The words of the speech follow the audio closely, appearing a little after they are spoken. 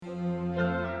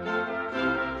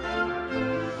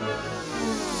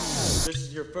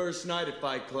first night at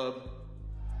Fight Club,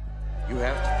 you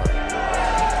have to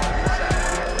fight.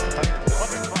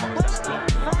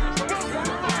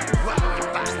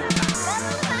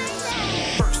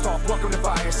 First off, welcome to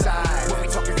Fireside, where we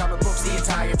talking comic books the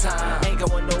entire time. Ain't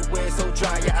going nowhere, so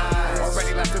dry your eyes.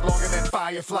 Already lasted longer than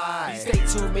Firefly. Stay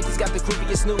tuned, Mickey's got the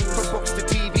grooviest news. From books to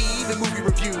TV, the movie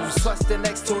reviews. Plus the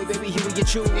next toy, baby, here you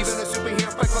choose. Even the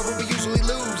superhero Fight Club we usually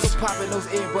lose. So pop in those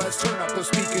earbuds, turn up those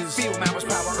speakers. Feel Mama's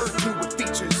power, Earth 2 with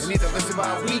features. And either listen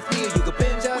bi-weekly or you can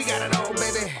binge us. We got it all,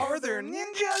 baby. Are there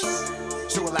ninjas?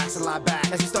 So relax and lie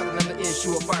back as we start another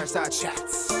issue of Fireside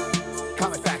Chats.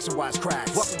 Comic facts and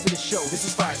wisecracks. Welcome to the show. This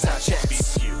is Fireside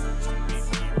Chats.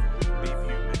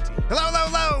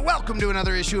 Hello. Welcome to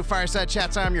another issue of Fireside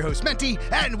Chats. I'm your host, Menti,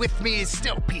 and with me is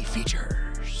still P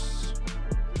Features.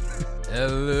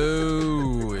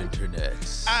 Hello, Internet.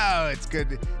 Oh, it's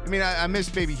good. I mean, I miss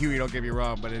Baby Huey, don't get me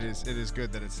wrong, but it is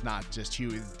good that it's not just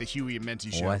Huey, the Huey and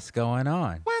Menti show. What's going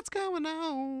on? What's going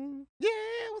on? Yeah,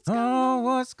 what's going on?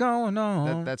 What's going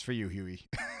on? That's for you, Huey.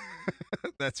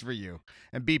 That's for you.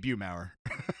 And beep you, Maurer.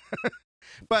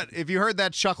 But if you heard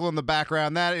that chuckle in the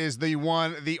background, that is the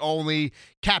one, the only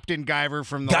Captain Guyver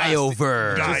from the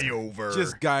Guyver. Guyver.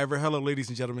 Just Guyver. Hello, ladies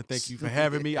and gentlemen. Thank you for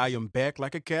having me. I am back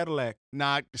like a Cadillac.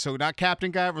 Not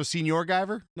Captain Guyver, Senior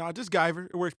Guyver? No, just Guyver.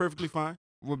 It works perfectly fine.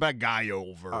 What about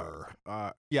Guyover?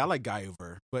 Yeah, I like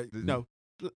Guyver. But no,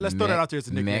 let's throw that out there as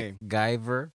a nickname.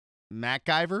 MacGyver.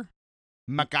 MacGyver?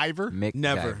 MacGyver?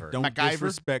 Never. MacGyver. Don't MacGyver?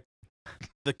 disrespect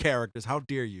the characters. How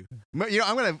dare you? You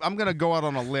know, I'm gonna go out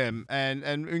on a limb and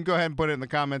you can go ahead and put it in the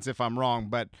comments if I'm wrong,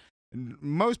 but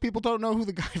most people don't know who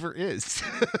the Guyver is.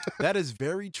 That is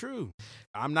very true.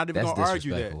 I'm not even That's going to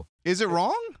argue that. disrespectful. Is it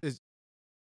wrong? Is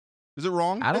it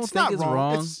wrong? I don't It's think not it's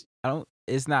wrong. wrong.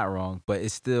 It's not wrong, but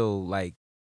it's still like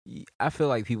I feel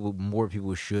like more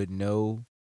people should know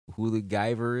who the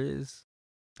Guyver is.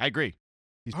 I agree.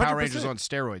 He's Power 100%. Rangers on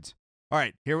steroids. All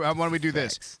right, here. Why don't we do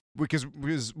this? Facts. Because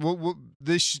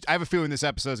I have a feeling this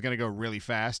episode is going to go really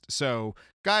fast. So,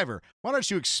 Guyver, why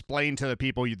don't you explain to the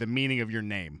people the meaning of your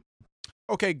name?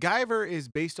 Okay, Guyver is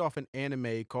based off an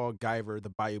anime called Guyver, the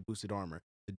Bio Boosted Armor.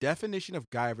 The definition of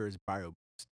Guyver is Bio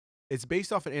Boost. It's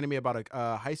based off an anime about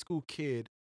a high school kid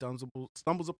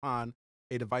stumbles upon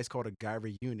a device called a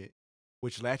Guyver unit,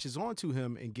 which latches onto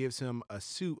him and gives him a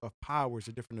suit of powers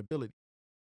or different abilities,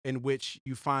 in which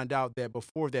you find out that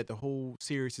before that, the whole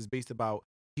series is based about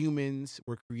humans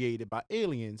were created by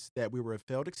aliens, that we were a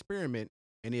failed experiment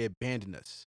and they abandoned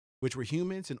us, which were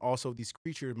humans and also these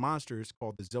monsters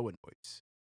called the Zoanoids.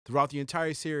 Throughout the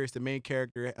entire series, the main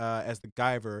character, as the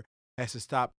Guyver, has to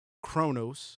stop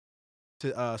Kronos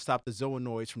to stop the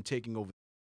Zoanoids from taking over.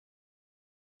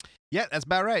 Yeah, that's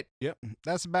about right. Yep.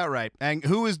 That's about right. And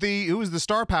who was the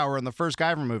star power in the first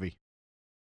Guyver movie?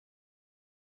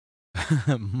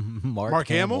 Mark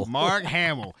Hamill? Mark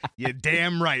Hamill. You're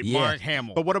damn right, Yeah. Mark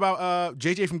Hamill. But what about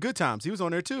JJ from Good Times? He was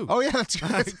on there too. Oh yeah, that's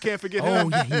I good. can't forget Oh,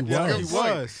 him. yeah, he Yeah, was. he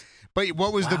was. But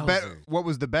what was Wowzers. what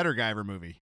was the better Guyver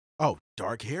movie? Oh,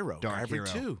 Dark Hero. Dark Guyver Hero.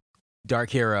 2. Dark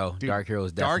Hero. Dude, Dark Hero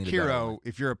is Dark definitely the better Hero. one.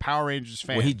 If you're a Power Rangers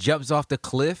fan, When he jumps off the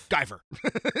cliff. Guyver.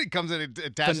 He comes in and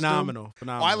attaches to him. Phenomenal. Oh,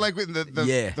 I like when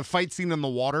the fight scene in the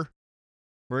water.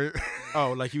 Where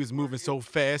Oh, like he was moving so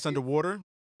fast underwater.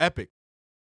 Epic.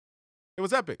 It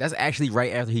was epic. That's actually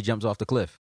right after he jumps off the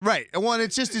cliff. right. Well, and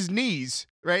it's just his knees,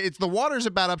 right? It's the water's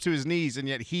about up to his knees, and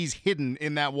yet he's hidden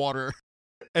in that water.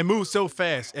 And moves so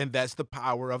fast, and that's the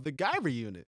power of the Guyver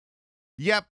unit.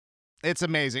 Yep. It's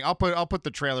amazing. I'll put the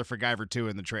trailer for Guyver 2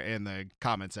 in the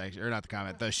comment section, or not the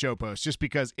comment, the show post, just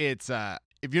because it's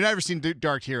if you've never seen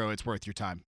Dark Hero, it's worth your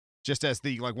time. Just as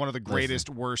one of the greatest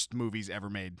worst movies ever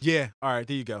made. Yeah. All right,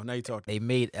 there you go. Now you're talking. They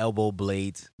made elbow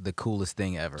blades the coolest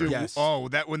thing ever. Dude, Yes. oh,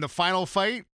 that when the final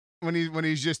fight when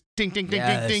he's just ding ding ding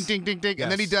Yes. ding ding ding ding,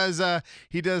 and then he Yes.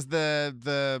 does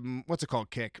the what's it called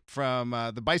kick from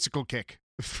the bicycle kick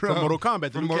From Mortal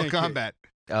Kombat. from Mortal Kombat.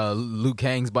 Liu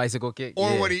Kang's bicycle kick. Or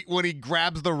yeah. when he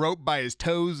grabs the rope by his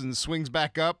toes and swings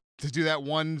back up to do that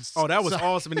one. Oh, that was side.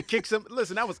 awesome. And he kicks him.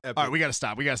 Listen, that was epic. All right, we gotta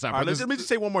stop. All All right, let me just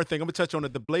say one more thing. I'm gonna touch on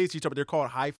it. The blades you talk about, they're called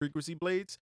high frequency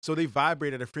blades. So they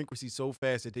vibrate at a frequency so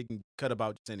fast that they can cut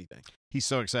about just anything. He's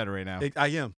so excited right now. I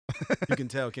am. You can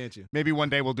tell, can't you? Maybe one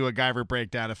day we'll do a Guyver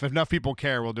breakdown. If enough people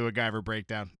care, we'll do a Guyver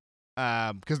breakdown.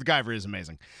 Because the Guyver is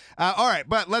amazing. All right,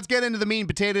 but let's get into the meat and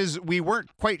potatoes. We weren't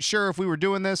quite sure if we were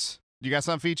doing this. You got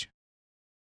something, Feech?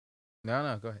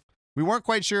 No, go ahead. We weren't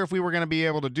quite sure if we were going to be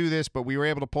able to do this, but we were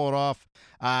able to pull it off.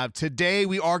 Today,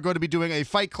 we are going to be doing a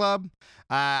Fight Club,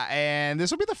 and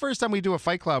this will be the first time we do a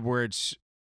Fight Club where it's,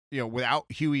 without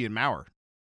Huey and Maurer.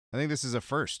 I think this is a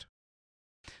first.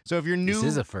 So if you're new, This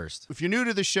is a first. if you're new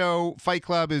to the show, Fight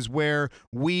Club is where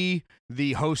we,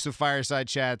 the hosts of Fireside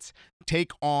Chats,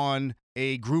 take on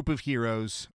a group of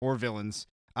heroes or villains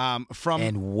from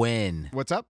And win.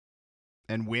 what's up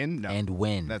and win. No, And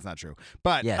win. that's not true.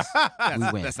 But Yes,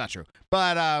 we win. That's not true.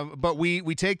 But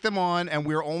we take them on, and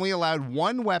we're only allowed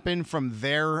one weapon from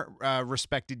their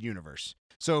respected universe.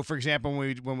 So, for example,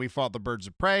 when we fought the Birds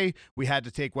of Prey, we had to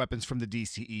take weapons from the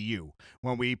DCEU.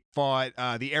 When we fought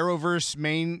the Arrowverse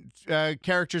main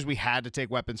characters, we had to take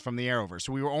weapons from the Arrowverse.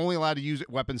 So we were only allowed to use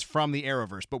weapons from the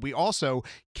Arrowverse. But we also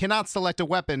cannot select a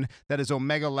weapon that is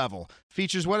Omega level.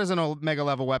 Features, what is an Omega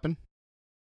level weapon?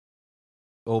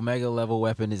 Omega level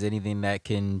weapon is anything that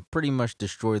can pretty much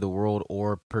destroy the world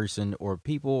or person or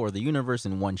people or the universe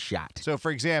in one shot. So, for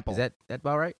example, Is that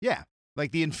about right? yeah,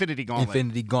 like the Infinity Gauntlet.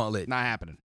 Infinity Gauntlet. Not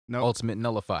happening. No, Ultimate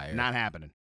Nullifier. not happening.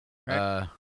 Right? Uh,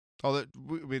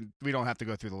 we don't have to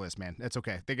go through the list, man. It's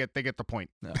okay. They get the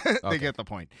point. no. They Okay. get the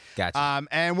point. Gotcha.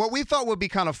 And what we thought would be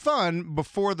kind of fun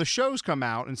before the shows come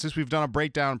out, and since we've done a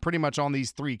breakdown pretty much on these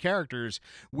three characters,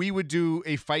 we would do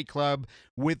a Fight Club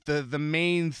with the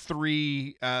main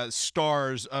three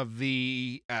stars of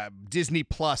the Disney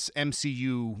Plus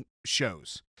MCU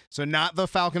shows. So not the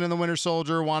Falcon and the Winter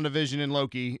Soldier, WandaVision, and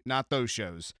Loki, not those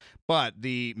shows, but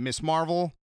the Miss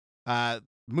Marvel,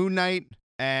 Moon Knight,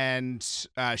 and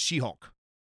She-Hulk.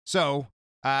 So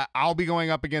I'll be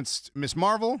going up against Miss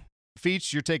Marvel.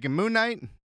 Feach, you're taking Moon Knight.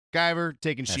 Guyver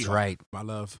taking That's She-Hulk. right. My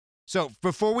love. So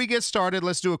before we get started,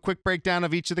 let's do a quick breakdown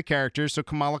of each of the characters. So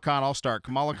Kamala Khan, I'll start.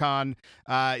 Kamala Khan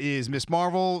is Miss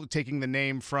Marvel, taking the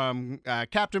name from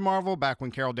Captain Marvel back when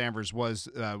Carol Danvers was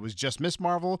just Miss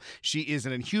Marvel. She is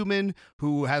an Inhuman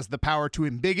who has the power to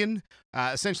embiggen,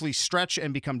 essentially stretch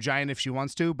and become giant if she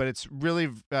wants to. But it's really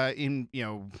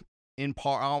in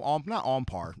par, not on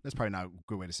par. That's probably not a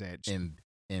good way to say it.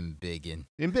 Embiggen.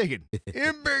 Embiggen.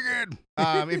 Embiggen.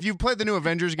 If you've played the new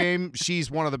Avengers game,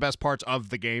 she's one of the best parts of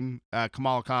the game.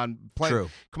 Kamala Khan True.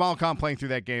 Kamala Khan playing through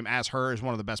that game as her is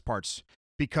one of the best parts,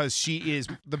 because she is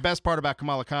the best part about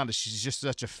Kamala Khan is she's just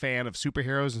such a fan of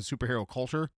superheroes and superhero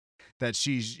culture that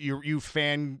she's you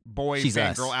fanboy, She's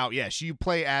us. fangirl out. Yeah, you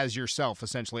play as yourself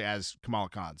essentially as Kamala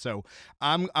Khan. So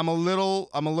I'm a little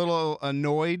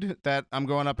annoyed that I'm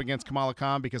going up against Kamala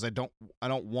Khan because I don't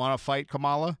want to fight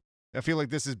Kamala. I feel like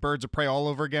this is Birds of Prey all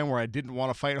over again, where I didn't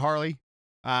want to fight Harley.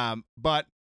 But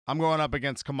I'm going up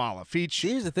against Kamala. Feach.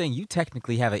 Here's the thing. You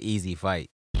technically have an easy fight.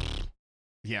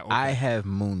 Yeah. Okay. I have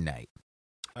Moon Knight.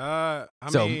 I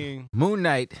So, mean, Moon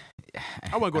Knight.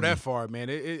 I wouldn't go mean, that far, man.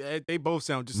 They both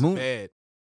sound just Moon- bad.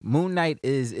 Moon Knight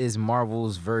is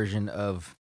Marvel's version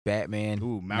of Batman.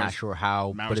 Ooh, Not sure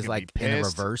how, Mauer's but it's gonna like be in a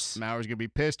pissed. reverse. Mauer's gonna be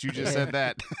pissed. You just said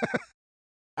that.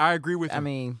 I agree with you. I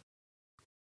mean,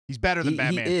 He's better than he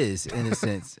Batman. is in a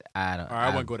sense. I don't. All right, I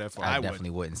wouldn't go that far. I I would. definitely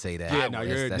wouldn't say that. yeah, now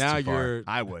you're now That's too far. you're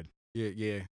I would.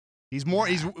 yeah. He's more.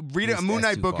 He's reading a Moon That's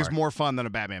Knight too book is far. more fun than a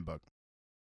Batman book.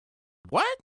 What?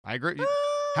 I agree.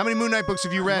 How many Moon Knight books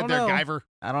have you I read don't there, know. Guyver?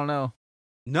 I don't know.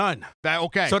 None.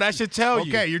 Okay. So that should tell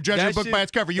you. Okay, you're judging That a book should- by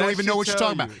its cover. You don't that even know should what you're tell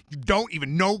talking about. you. You don't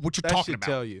even know what you're That talking should about.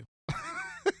 tell you.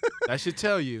 That should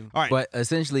tell you. All right. But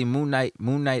essentially, Moon Knight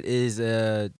is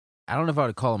I don't know if I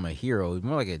would call him a hero.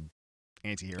 More like an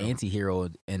Anti-hero. anti-hero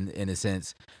in a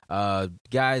sense.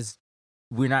 Guys,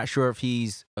 we're not sure if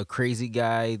he's a crazy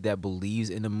guy that believes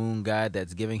in the Moon God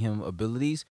that's giving him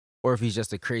abilities, or if he's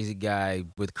just a crazy guy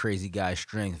with crazy guy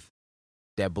strength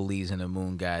that believes in the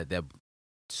Moon God that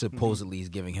supposedly is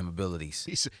giving him abilities.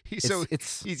 He's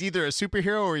he's either a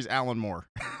superhero or he's Alan Moore.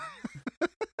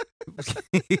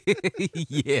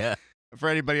 Yeah. For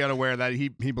anybody unaware, that he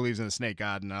believes in a snake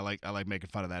god, and I like making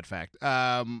fun of that fact.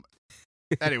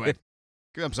 Anyway,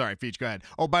 I'm sorry, Feach, go ahead.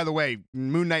 Oh, by the way,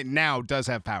 Moon Knight now does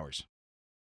have powers.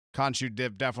 Khonshu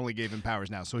definitely gave him powers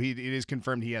now, so it is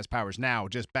confirmed he has powers now.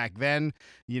 Just back then,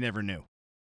 you never knew.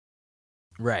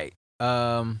 Right.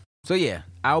 So yeah,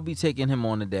 I'll be taking him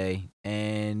on today.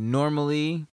 And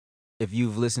normally, if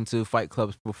you've listened to Fight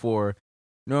Clubs before,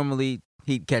 normally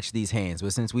he'd catch these hands.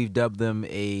 But since we've dubbed them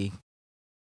a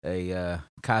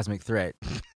cosmic threat,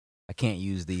 I can't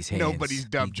use these hands. Nobody's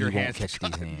dubbed He your won't hands. catch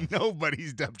these hands.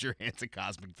 Nobody's dubbed your hands a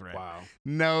cosmic threat. Wow.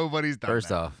 Nobody's done First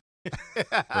that.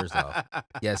 off,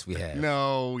 yes, we have.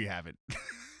 No, we haven't.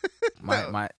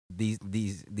 No.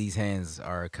 These hands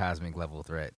are a cosmic level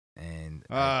threat, and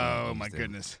I Oh can't my use them.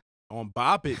 goodness. On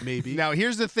Bop It, maybe. Now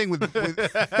here's the thing with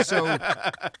so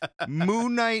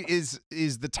Moon Knight is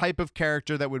the type of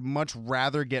character that would much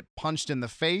rather get punched in the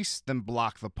face than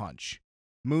block the punch.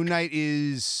 Moon Knight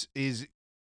is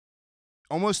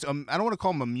almost I don't want to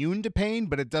call him immune to pain,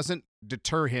 but it doesn't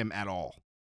deter him at all.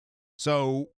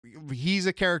 So he's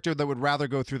a character that would rather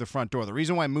go through the front door. The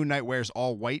reason why Moon Knight wears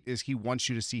all white is he wants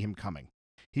you to see him coming.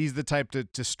 He's the type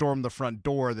to storm the front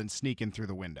door than sneak in through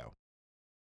the window.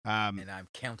 And I'm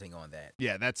counting on that.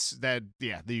 Yeah,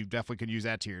 you definitely could use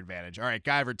that to your advantage. All right,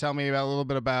 Guyver, tell me a little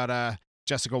bit about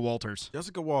Jessica Walters.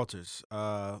 Jessica Walters,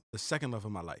 the second love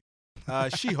of my life.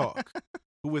 She-Hulk,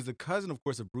 who is the cousin, of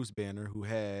course, of Bruce Banner, who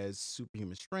has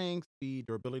superhuman strength, speed,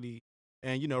 durability,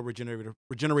 and,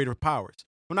 regenerative powers.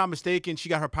 If I'm not mistaken, she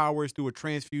got her powers through a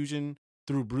transfusion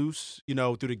through Bruce,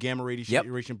 through the gamma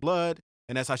radiation blood,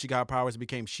 and that's how she got her powers and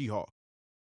became She-Hulk.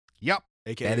 Yep.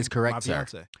 AKA that is correct, my sir.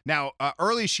 fiance. Now,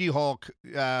 early She-Hulk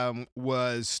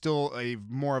was still a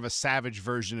more of a savage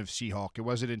version of She-Hulk. It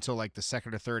wasn't until like the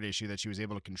second or third issue that she was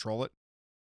able to control it.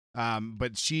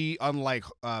 But she, unlike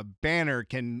Banner,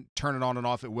 can turn it on and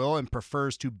off at will and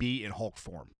prefers to be in Hulk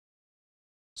form.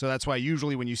 So that's why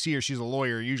usually when you see her, she's a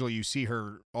lawyer. Usually you see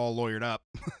her all lawyered up,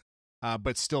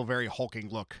 but still very hulking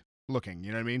looking.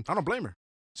 You know what I mean? I don't blame her.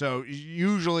 So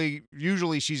usually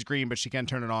she's green, but she can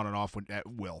turn it on and off at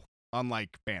will,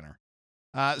 unlike Banner.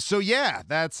 So yeah,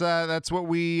 that's what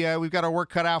we've got our work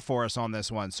cut out for us on this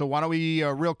one. So why don't we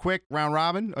real quick round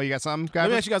robin? Oh, you got something, guys?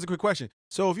 Let me ask you guys a quick question.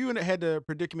 So if you had the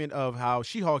predicament of how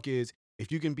She-Hulk is,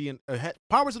 if you can be in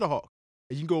powers of the Hulk,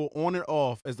 and you can go on and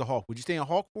off as the Hulk, would you stay in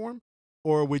Hulk form,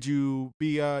 or would you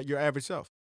be your average self,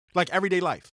 like everyday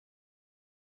life?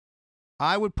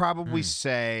 I would probably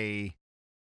say,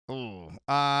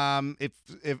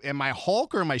 if am I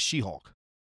Hulk or am I She-Hulk?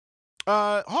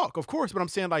 Hulk, of course, but I'm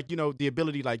saying the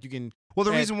ability, you can. Well,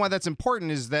 the reason why that's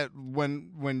important is that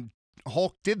when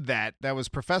Hulk did that was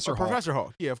Professor Hulk. Professor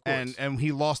Hulk, yeah, of course. And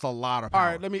he lost a lot of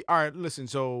power. All right, listen.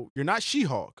 So you're not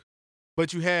She-Hulk,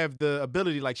 but you have the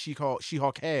ability like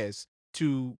She-Hulk has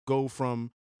to go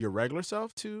from your regular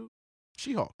self to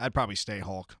She-Hulk. I'd probably stay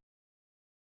Hulk.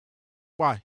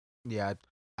 Why? Yeah,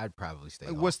 I'd probably stay.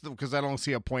 Because I don't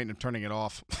see a point in turning it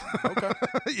off. Okay.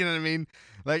 You know what I mean?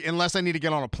 Like, unless I need to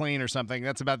get on a plane or something,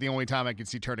 that's about the only time I can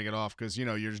see turning it off. Because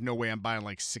there's no way I'm buying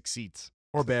like 6 seats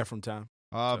Or bathroom time.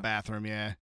 Oh, So. bathroom,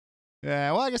 yeah.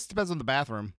 Yeah, well, I guess it depends on the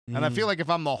bathroom. And I feel like if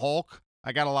I'm the Hulk,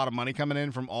 I got a lot of money coming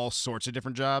in from all sorts of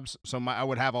different jobs, so I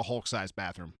would have a Hulk-sized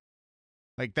bathroom.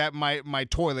 Like that, my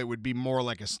toilet would be more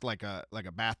like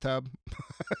a bathtub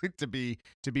to be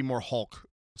more Hulk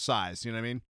sized. You know what I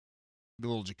mean? The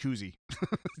little jacuzzi,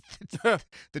 the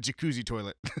jacuzzi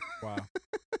toilet. Wow.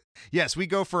 Yes, we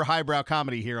go for highbrow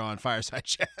comedy here on Fireside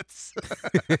Chats.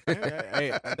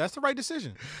 Hey, that's the right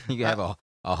decision. You can have a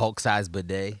Hulk-sized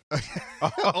bidet.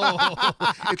 Oh,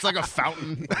 it's like a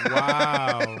fountain.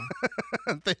 Wow.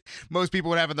 Most people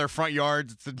would have in their front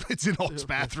yards. It's in Hulk's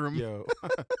bathroom. Yo.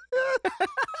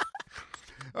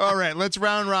 All right, let's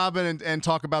round robin and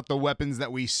talk about the weapons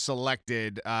that we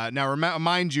selected. Now,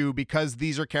 mind you, because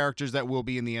these are characters that will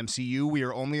be in the MCU, we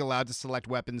are only allowed to select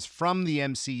weapons from the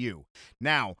MCU.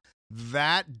 Now,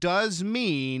 that does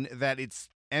mean that it's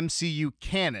MCU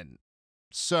canon.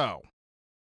 So,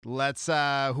 let's.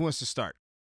 Who wants to start?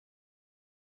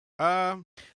 No,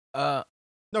 go ahead.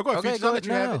 Okay, Features, go I'll let ahead.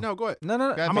 you have it. No, go ahead. No.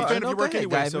 I'm a fan of your work go ahead,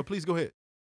 anyway, Guyver. so please go ahead.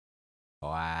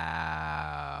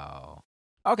 Wow.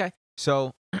 Okay.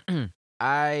 So it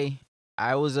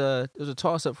was a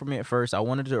toss up for me at first. I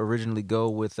wanted to originally go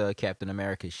with Captain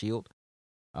America's shield.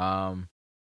 But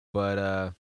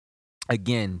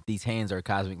again, these hands are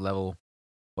cosmic level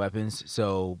weapons,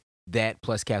 so that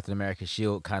plus Captain America's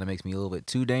shield kind of makes me a little bit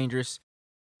too dangerous.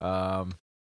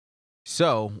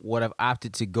 So what I've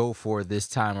opted to go for this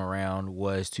time around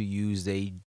was to use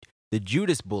the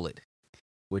Judas bullet,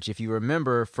 which, if you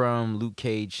remember from Luke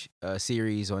Cage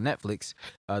series on Netflix,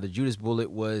 the Judas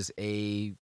bullet was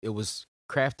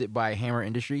crafted by Hammer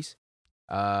Industries.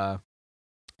 The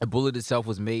bullet itself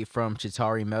was made from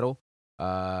Chitauri metal.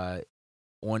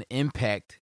 On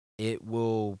impact,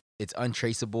 it's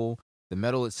untraceable. The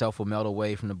metal itself will melt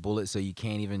away from the bullet, so you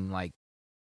can't even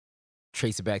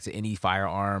trace it back to any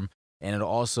firearm. And it'll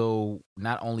also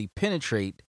not only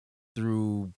penetrate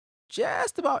through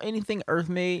just about anything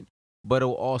Earth-made, but it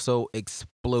will also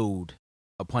explode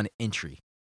upon entry.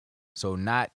 So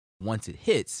not once it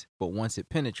hits, but once it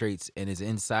penetrates and is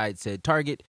inside said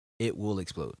target, it will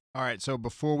explode. All right, so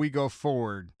before we go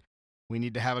forward, we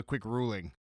need to have a quick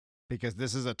ruling because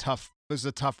this is a tough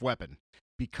weapon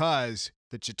because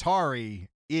the Chitauri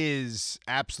is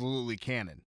absolutely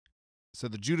canon. So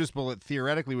the Judas bullet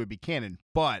theoretically would be canon,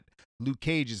 but Luke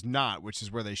Cage is not, which is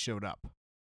where they showed up.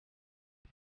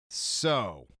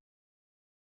 So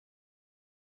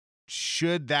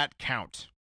should that count?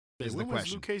 Is the When was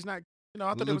question. Luke Cage not? I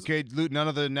thought it Luke was. Cage, none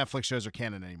of the Netflix shows are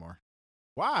canon anymore.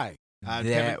 Why?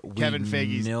 that Kevin we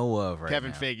Feige's know of right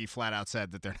Kevin now. Feige flat out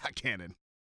said that they're not canon.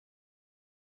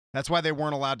 That's why they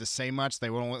weren't allowed to say much. They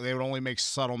would only make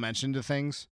subtle mention to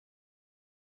things.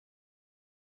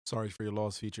 Sorry for your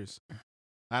lost features.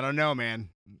 I don't know, man.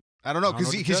 I don't know I don't know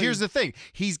what to because tell here's you. the thing.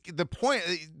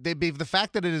 The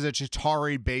fact that it is a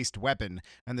Chitauri based weapon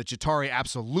and the Chitauri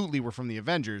absolutely were from the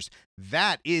Avengers.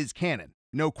 That is canon,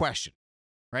 no question,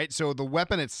 right? So the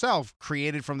weapon itself,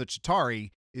 created from the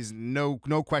Chitauri, is no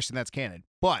question that's canon.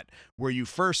 But where you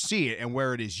first see it and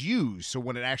where it is used, so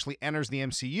when it actually enters the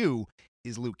MCU,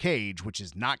 is Luke Cage, which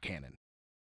is not canon.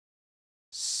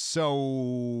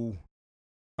 So,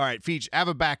 all right, Feach, have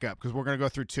a backup because we're gonna go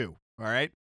through 2. All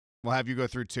right. We'll have you go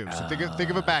through 2. So think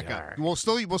of a backup. alright. We'll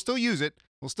still use it.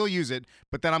 We'll still use it.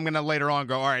 But then I'm gonna later on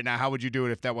go, all right, now how would you do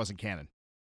it if that wasn't canon?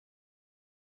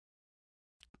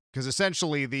 Because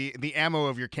essentially the ammo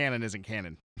of your cannon isn't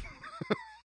canon.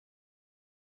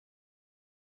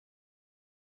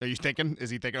 Are you thinking?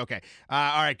 Is he thinking? Okay.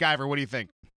 All right, Guyver, what do you think?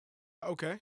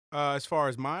 Okay. As far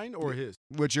as mine or his?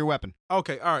 What's your weapon?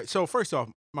 Okay. All right. So first off,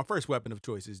 my first weapon of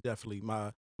choice is definitely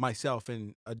myself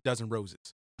and a dozen roses.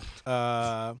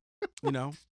 You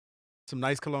know, some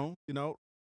nice cologne. You know,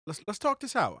 let's talk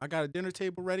this out. I got a dinner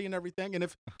table ready and everything. And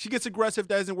if she gets aggressive,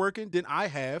 that isn't working, then I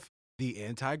have the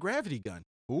anti-gravity gun.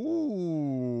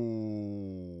 Ooh.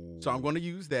 So I'm going to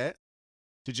use that.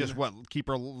 To just what? Keep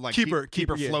her like Keep her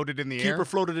yeah, floated in the Keep air. her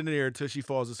floated in the air until she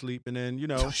falls asleep, and then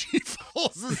Till she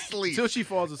falls asleep. Till she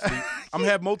falls asleep. I'm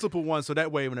gonna have multiple ones, so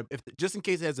that way, if just in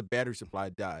case it has a battery supply,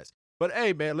 it dies. But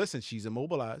hey, man, listen, she's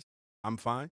immobilized. I'm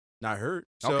fine, not hurt.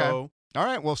 So Okay. All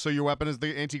right. Well, so your weapon is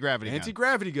the anti-gravity gun.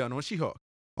 anti-gravity gun on She-Hulk.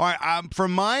 All right. For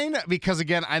mine, because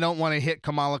again, I don't want to hit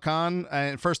Kamala Khan.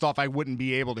 And first off, I wouldn't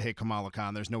be able to hit Kamala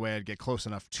Khan. There's no way I'd get close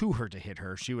enough to her to hit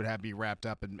her. She would have me wrapped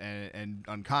up and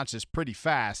unconscious pretty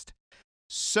fast.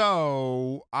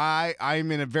 So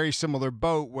I'm in a very similar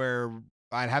boat where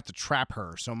I'd have to trap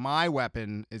her. So my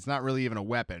weapon is not really even a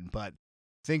weapon, but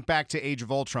think back to Age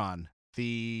of Ultron,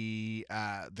 the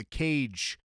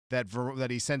cage that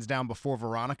he sends down before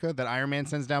Veronica, that Iron Man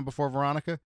sends down before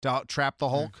Veronica to trap the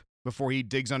Hulk before he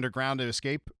digs underground to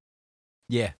escape.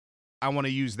 Yeah. I want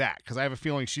to use that because I have a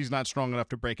feeling she's not strong enough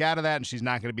to break out of that, and she's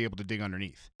not going to be able to dig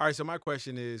underneath. All right, so my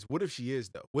question is, what if she is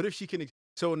though? What if she can?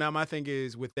 So now my thing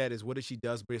is with that is, what if she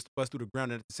does bust through the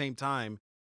ground, and at the same time,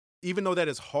 even though that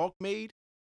is Hulk made,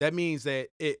 that means that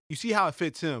you see how it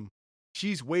fits him.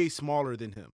 She's way smaller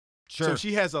than him. Sure. So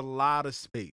she has a lot of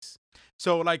space.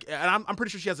 So like, and I'm pretty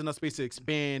sure she has enough space to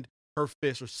expand her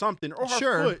fist or something, or her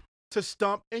Sure. foot to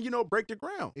stump and break the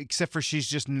ground. Except for she's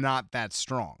just not that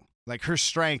strong. Like her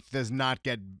strength does not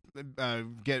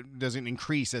doesn't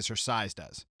increase as her size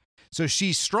does. So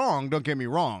she's strong, don't get me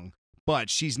wrong, but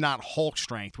she's not Hulk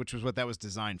strength, which was what that was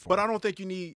designed for. But I don't think you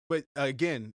need. But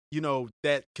again,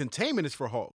 that containment is for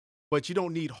Hulk, but you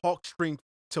don't need Hulk strength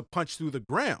to punch through the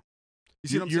ground. You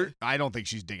see what I'm saying? I don't think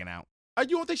she's digging out.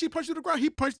 You don't think she punched through the ground? He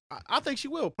punched. I think she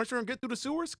will punch her and get through the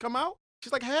sewers, come out.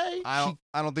 She's like, hey. I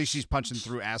don't think she's punching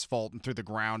through asphalt and through the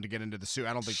ground to get into the suit.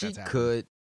 I don't think She that's happening. could.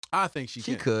 I think she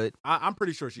She can. could. I'm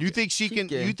pretty sure she You can. think she can?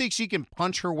 can. You think she can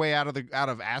punch her way out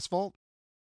of asphalt?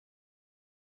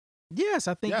 Yes,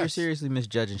 I think you're Yes. seriously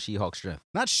misjudging She-Hulk's strength.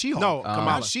 Not She-Hulk. No, Kamala.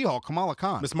 Not She-Hulk. Kamala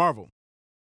Khan. Miss Marvel?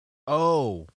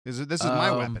 Oh. This is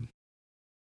my weapon.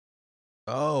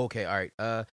 Oh, okay. All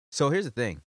right. So here's the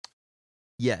thing.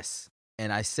 Yes.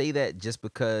 And I say that just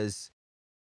because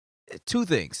two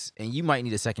things. And you might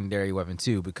need a secondary weapon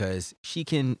too, because she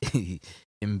can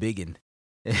embiggen.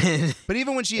 But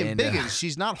even when she And, embiggens,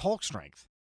 she's not Hulk strength.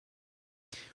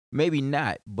 Maybe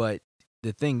not, but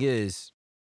the thing is,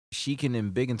 she can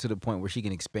embiggen to the point where she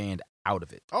can expand out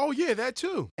of it. Oh yeah, that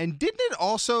too. And didn't it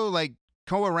also like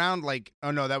go around like?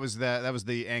 Oh no, that was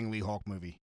the Ang Lee Hulk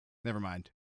movie. Never mind.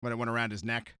 When it went around his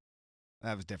neck,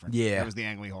 that was different. Yeah. That was the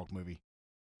Ang Lee Hulk movie.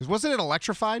 'Cause wasn't it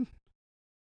electrified?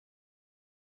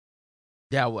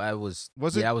 Yeah, I was.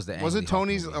 Was yeah, it? that was the. Was Ang it Lee Hulk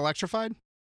Tony's movie. electrified?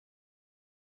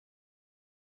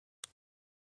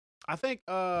 I think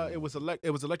it was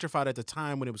electrified at the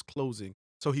time when it was closing,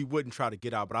 so he wouldn't try to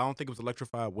get out. But I don't think it was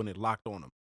electrified when it locked on him.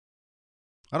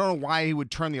 I don't know why he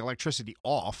would turn the electricity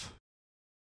off.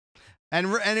 And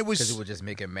it was Because it would just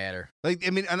make it matter. like,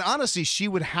 I mean, and honestly, she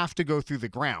would have to go through the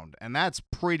ground, and that's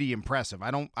pretty impressive.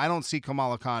 I don't see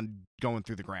Kamala Khan going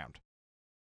through the ground.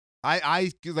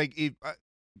 I like if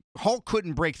Hulk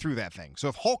couldn't break through that thing. So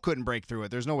if Hulk couldn't break through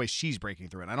it, there's no way she's breaking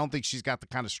through it. I don't think she's got the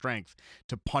kind of strength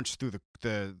to punch through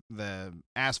the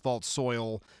asphalt,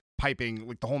 soil, piping,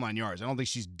 like the whole 9 yards. I don't think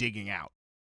she's digging out.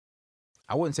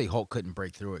 I wouldn't say Hulk couldn't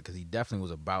break through it because he definitely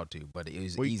was about to, but it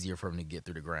was Well, easier for him to get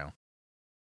through the ground.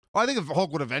 Well, I think if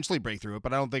Hulk would eventually break through it,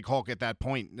 but I don't think Hulk at that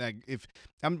point. Like, if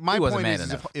my He wasn't point mad is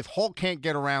enough. if Hulk can't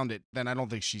get around it, then I don't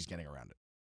think she's getting around it.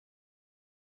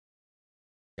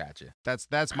 Gotcha.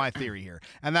 That's my theory here,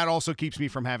 and that also keeps me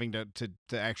from having to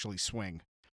actually swing.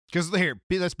 Because here,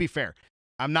 let's be fair,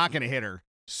 I'm not gonna hit her,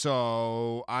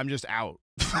 so I'm just out.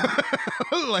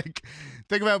 Like,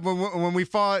 think about when we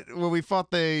fought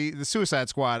the Suicide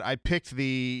Squad. I picked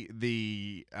the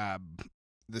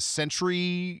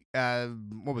Sentry.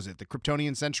 What was it? The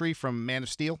Kryptonian Sentry from Man of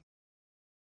Steel.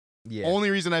 Yeah. Only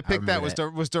reason I picked that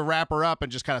remember was to wrap her up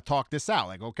and just kind of talk this out.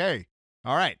 Like, okay,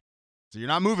 all right. So you're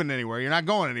not moving anywhere. You're not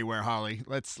going anywhere, Holly.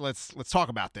 Let's talk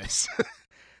about this.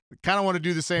 Kind of want to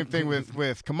do the same thing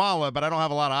with Kamala, but I don't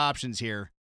have a lot of options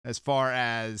here as far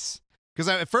as because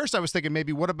at first I was thinking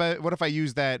maybe what if I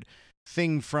use that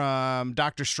thing from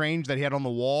Doctor Strange that he had on the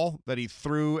wall that he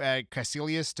threw at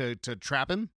Caecilius to trap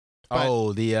him. But-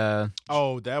 Oh, the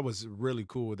Oh, that was really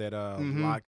cool. That Mhm.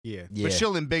 lock. Yeah. yeah. But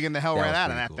she'll embiggen the hell That right was out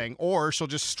of pretty that cool. thing, or she'll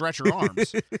just stretch her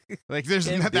arms. Like that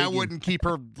Embiggen. wouldn't keep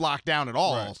her locked down at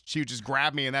all. Right. She would just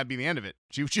grab me, and that'd be the end of it.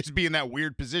 She would just be in that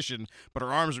weird position, but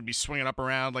her arms would be swinging up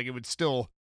around. Like it would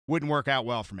still wouldn't work out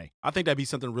well for me. I think that'd be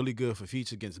something really good for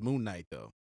feats against Moon Knight,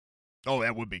 though. Oh,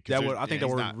 that would be. 'cause That there's- would. I think yeah,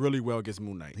 that would he's work not- really well against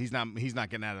Moon Knight. He's not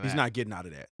getting out of that. He's not getting out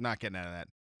of that. Not getting out of that.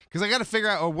 Because I got to figure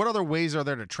out what other ways are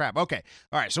there to trap. Okay,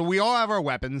 all right. So we all have our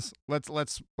weapons. Let's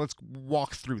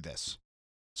walk through this.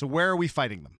 So where are we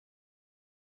fighting them?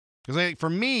 Because for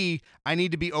me, I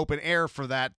need to be open air for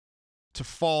that to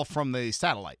fall from the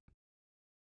satellite.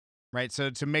 Right. So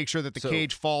to make sure that the So-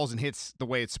 cage falls and hits the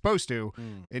way it's supposed to,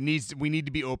 Mm. we need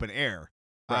to be open air.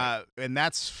 Right. And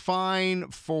that's fine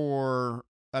for.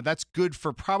 That's good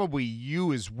for probably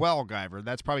you as well, Guyver.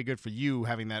 That's probably good for you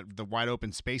having the wide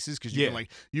open spaces because you Yeah. can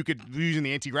you could using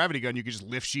the anti-gravity gun, you could just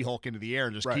lift She-Hulk into the air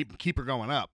and just Right. keep her going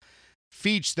up.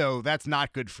 Feach though, that's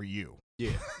not good for you.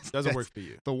 Yeah. Doesn't work for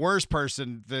you. The worst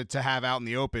person to have out in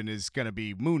the open is going to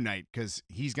be Moon Knight because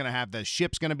he's going to have the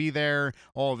ship's going to be there,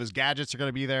 all of his gadgets are going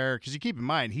to be there. Because you keep in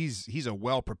mind he's a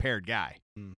well prepared guy.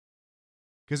 Mm.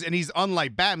 And he's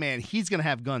unlike Batman, he's going to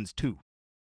have guns too.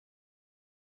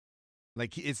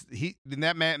 Like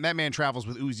that man travels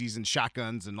with Uzis and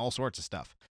shotguns and all sorts of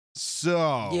stuff.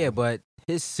 So Yeah, but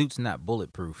his suit's not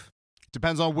bulletproof.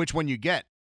 depends on which one you get.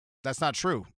 That's not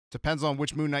true. Depends on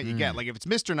which Moon Knight you get. Mm. Like if it's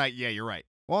Mr. Knight, yeah, you're right.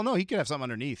 Well, no, he could have something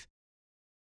underneath.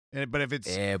 But if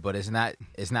it's Yeah, but it's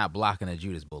not blocking a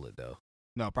Judas bullet though.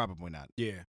 no, probably not.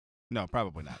 Yeah. No,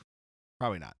 probably not.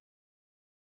 Probably not.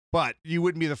 But you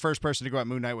wouldn't be the first person to go at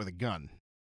Moon Knight with a gun.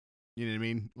 You know what I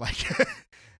mean? Like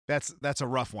that's a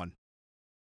rough one.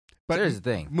 But Here's the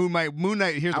thing, Moon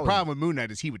Knight. Here's I the was- problem with Moon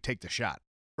Knight is he would take the shot.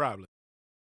 Probably.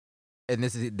 and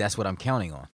that's what I'm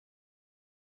counting on.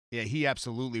 Yeah, he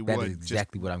absolutely That would. is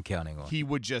exactly what I'm counting on. He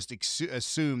would just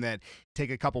assume that take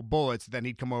a couple bullets, then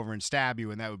he'd come over and stab you,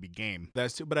 and that would be game.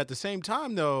 That's too, but at the same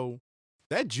time though,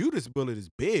 that Judas bullet is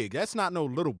big. That's not no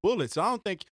little bullet. So I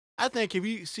think if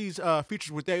he sees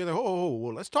features with that, he's like, oh,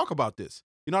 well, let's talk about this.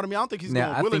 You know what I mean? I don't think he's Now going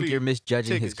I to think willingly you're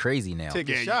misjudging take his it- crazy now. take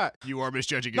a Yeah, shot. You are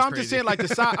misjudging. No, his I'm just crazy. saying like the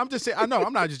size. I'm just saying. I know.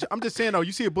 I'm just saying though.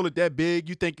 You see a bullet that big,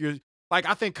 you think you're like.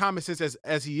 I think common sense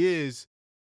as he is,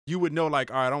 you would know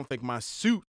like, all right, I don't think my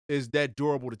suit is that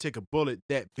durable to take a bullet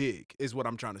that big. Is what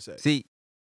I'm trying to say. See,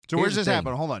 So where's here's the this thing.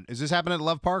 happen? Hold on. Is this happening at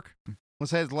Love Park?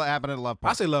 Let's say it's happening at Love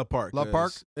Park. I say Love Park. Love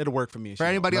Park? 'cause it'll work for me. and For She-Hulk.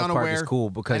 anybody Love Park unaware, is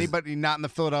cool because anybody not in the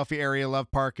Philadelphia area,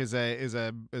 Love Park is a it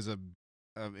was a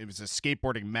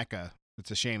skateboarding mecca. It's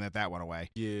a shame that went away.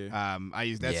 Yeah.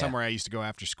 That's Yeah. somewhere I used to go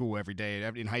after school every day.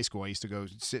 In high school, I used to go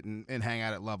sit and hang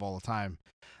out at Love all the time.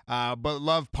 But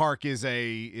Love Park is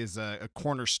a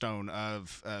cornerstone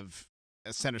of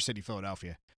Center City,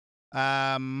 Philadelphia.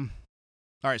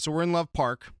 All right, so we're in Love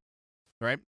Park,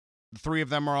 right? The three of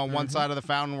them are on one Mhm. side of the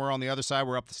fountain. We're on the other side.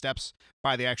 We're up the steps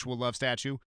by the actual Love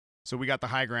statue. So we got the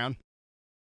high ground,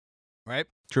 right?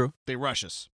 true. They rush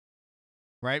us,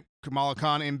 right? Kamala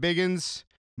Khan embiggens.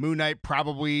 Moon Knight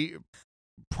probably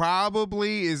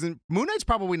isn't. Moon Knight's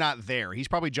probably not there. He's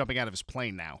probably jumping out of his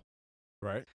plane now.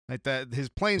 Right. Like his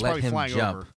plane's Let probably him flying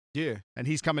jump. over, Yeah. and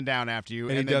he's coming down after you.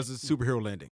 And he then- does a superhero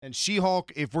landing. And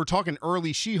She-Hulk, if we're talking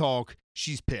early She-Hulk,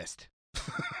 she's pissed.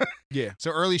 Yeah.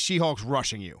 So early She-Hulk's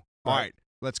rushing you. All Right. right,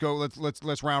 let's go.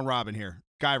 Let's round robin here.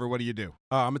 Guyver, what do you do?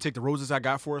 I'm gonna take the roses I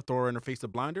got for her, throw her in her face to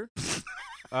blind her.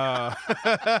 And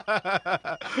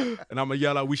I'm gonna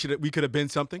yell out, "We could have been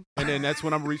something." And then that's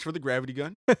when I'm gonna reach for the gravity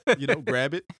gun.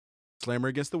 Grab it, slam her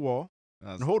against the wall,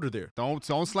 and hold her there. Don't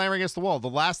slam her against the wall. The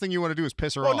last thing you want to do is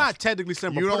piss her Well, off. not technically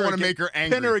slam her. You put don't her want to against- make her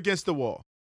angry. Pin her against the wall.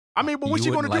 I mean, but what's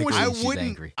You she gonna wouldn't do when like she? it when she's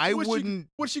angry. I what's wouldn't.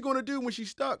 She gonna do when she's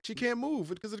stuck? She can't move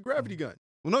because of the gravity gun.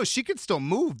 Well, no, she could still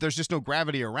move. There's just no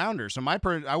gravity around her. So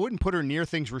I wouldn't put her near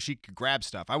things where she could grab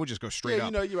stuff. I would just go straight Yeah,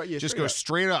 up. you know, you're right. Yeah, just straight go up.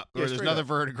 straight up. Yeah, Or there's straight nothing up.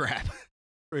 for her to grab.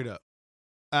 Straight up.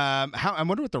 I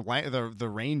wonder what the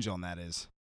range on that is.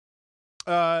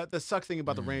 The suck thing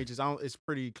about the range is it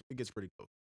gets pretty close.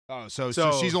 Oh, so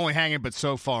So- she's only hanging but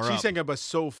so far up. She's hanging but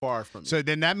so far from me. So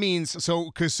then that means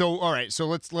all right. So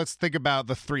let's think about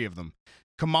the three of them.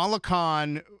 Kamala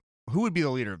Khan, who would be the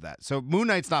leader of that? So Moon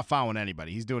Knight's not following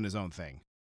anybody. He's doing his own thing.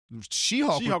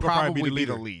 She-Hulk would probably be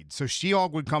the lead. So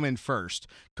She-Hulk would come in first.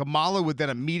 Kamala would then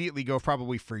immediately go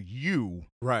probably for you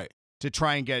Right. to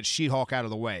try and get She-Hulk out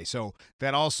of the way. So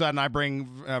then all of a sudden I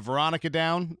bring Veronica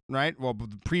down, right? Well,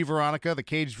 pre-Veronica, the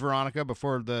caged Veronica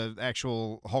before the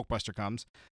actual Hulkbuster comes.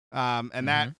 And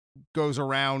that goes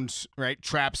around, right?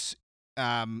 Traps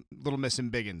Little Miss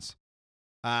and Biggins.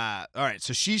 All right,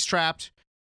 so she's trapped.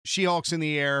 She-Hulk's in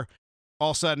the air.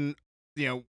 All of a sudden,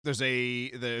 there's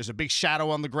a big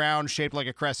shadow on the ground shaped like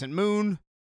a crescent moon,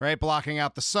 right? Blocking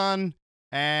out the sun.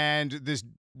 And this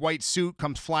white suit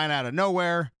comes flying out of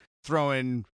nowhere,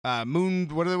 throwing moon.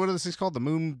 What are those things called? The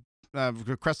moon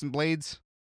crescent blades,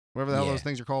 whatever the hell those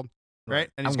things are called,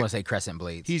 right? And I'm going to say crescent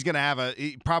blades. He's gonna have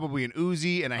probably an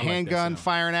Uzi and a handgun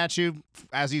firing at you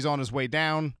as he's on his way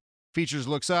down. Features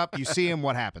looks up, you see him.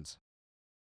 What happens?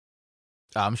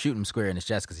 I'm shooting him square in his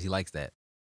chest because he likes that.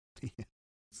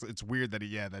 It's weird that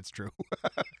that's true.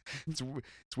 it's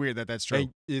weird that's true.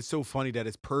 And it's so funny that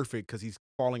it's perfect because he's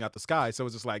falling out the sky. So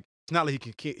it's just like it's not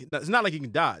like he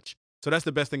can dodge. So that's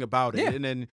the best thing about it. Yeah. And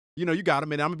then you got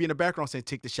him, and I'm gonna be in the background saying,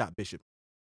 "Take the shot, Bishop."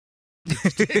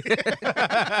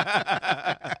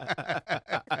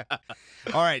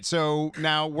 All right. So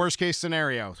now, worst case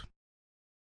scenario,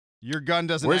 your gun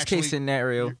doesn't. Worst case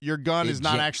scenario, your gun is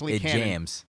not actually it canon.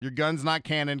 jams. Your gun's not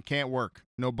cannon. Can't work.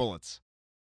 No bullets.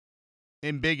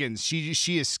 In Biggins,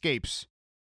 she escapes.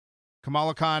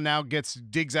 Kamala Khan now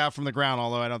digs out from the ground,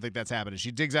 although I don't think that's happening. She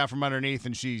digs out from underneath,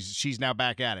 and she's now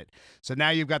back at it. So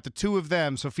now you've got the two of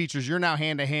them. So Features, you're now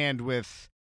hand to hand with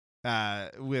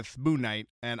Moon Knight,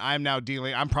 and I'm now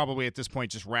dealing. I'm probably at this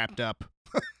point just wrapped up.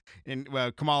 And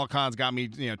Kamala Khan's got me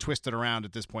twisted around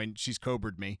at this point. She's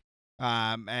cobraed me.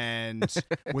 And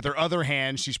with her other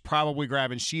hand, she's probably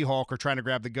grabbing She-Hulk or trying to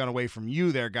grab the gun away from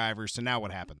you there, Guyver. So now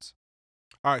what happens?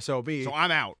 All right, so I'm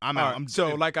out. I'm out.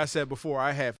 Right, like I said before,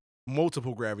 I have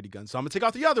multiple gravity guns, so I'm gonna take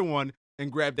out the other one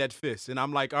and grab that fist, and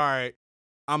I'm like, all right,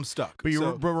 I'm stuck.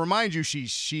 But but remind you, she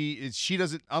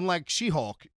doesn't. Unlike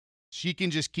She-Hulk, she can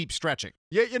just keep stretching.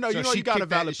 Yeah, you got a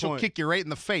valid point. She'll kick you right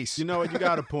in the face. You know what? You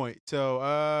got a point. So,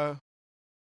 all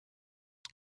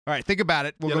right, think about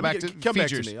it. We'll go back to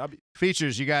Features. Back to me.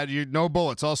 Features. You got no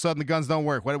bullets. All of a sudden, the guns don't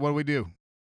work. What do we do?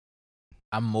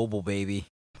 I'm mobile, baby.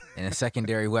 And a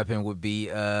secondary weapon would be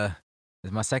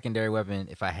my secondary weapon,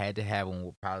 if I had to have one,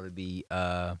 would probably be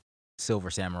Silver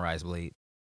Samurai's blade.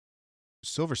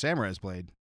 Silver Samurai's blade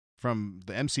from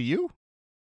the MCU?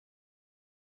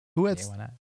 Who had? Yeah, why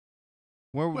not?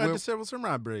 Where the Silver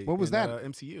Samurai blade? What was that?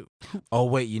 MCU. Oh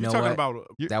wait, you know talking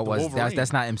what? about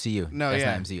That's not MCU. No, that's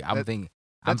yeah. not MCU.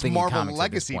 I'm thinking Marvel comics at this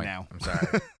Legacy point. now. I'm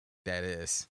sorry. That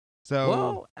is.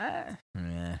 So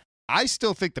yeah. I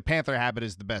still think the Panther habit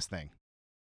is the best thing.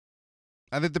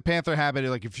 I think the Panther habit,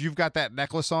 like if you've got that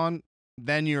necklace on,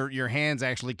 then your hands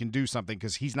actually can do something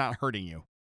because he's not hurting you,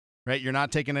 right? You're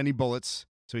not taking any bullets,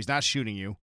 so he's not shooting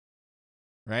you,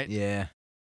 right? Yeah.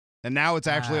 And now it's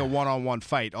actually a one-on-one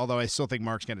fight, although I still think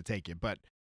Mark's going to take you, but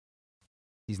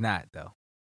He's not though.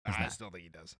 I still think he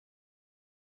does.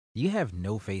 You have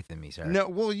no faith in me, sir. No,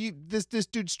 well, this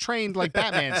dude's trained like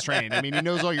Batman's trained. I mean, he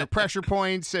knows all your pressure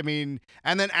points. I mean,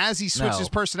 and then as he switches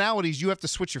personalities, you have to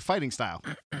switch your fighting style.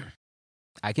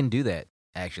 I can do that,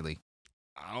 actually.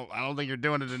 I don't think you're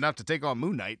doing it enough to take on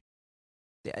Moon Knight.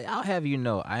 I'll have you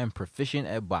know, I am proficient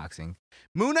at boxing.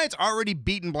 Moon Knight's already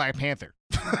beaten Black Panther.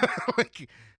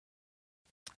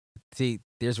 See,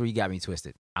 there's where you got me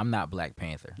twisted. I'm not Black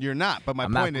Panther. You're not, but my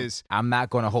point is... I'm not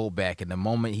going to hold back. And the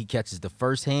moment he catches the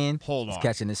first hand, he's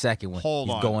catching the second one.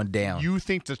 He's going down. You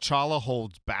think T'Challa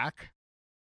holds back?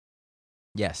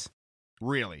 Yes.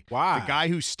 Really? Why? The guy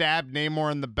who stabbed Namor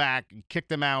in the back and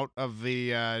kicked him out of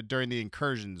the during the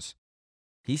incursions.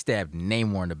 He stabbed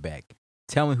Namor in the back.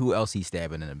 Tell me who else he's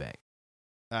stabbing in the back.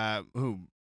 Who?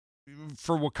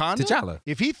 For Wakanda? T'Challa.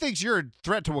 If he thinks you're a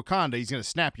threat to Wakanda, he's going to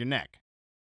snap your neck.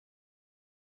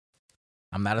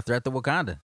 I'm not a threat to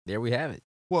Wakanda. There we have it.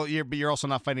 Well, but you're also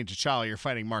not fighting T'Challa. You're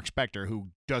fighting Mark Spector, who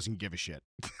doesn't give a shit.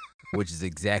 Which is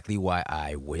exactly why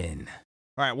I win.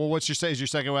 All right. Well, is your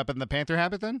second weapon the Panther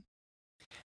habit then?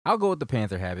 I'll go with the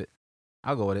Panther habit.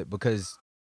 I'll go with it because,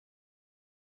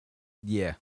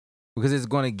 yeah, because it's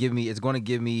going to give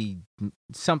me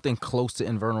something close to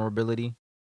invulnerability,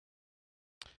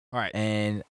 All right.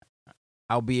 and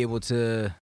I'll be able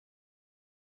to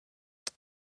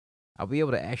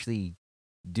actually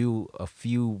do a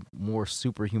few more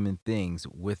superhuman things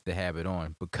with the habit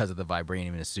on because of the vibranium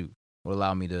in the suit. It will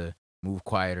allow me to move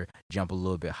quieter, jump a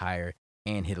little bit higher,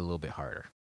 and hit a little bit harder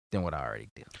than what I already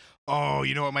do. Oh,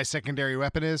 you know what my secondary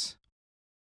weapon is?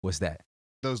 What's that?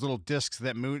 Those little discs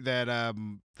that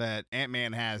that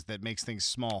Ant-Man has that makes things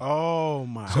small. Oh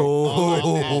my.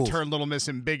 I'll turn Little Miss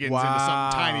Embiggens into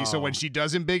something tiny. So when Wow. she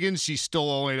does Embiggens, she's still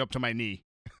only up to my knee.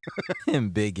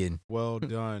 Embiggen. Well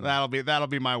done. That'll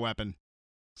be my weapon.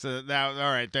 So that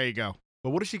all right, there you go. But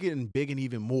what if she getting big and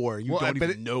even more? You don't but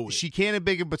even know it. She can't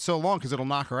embiggen but so long because it'll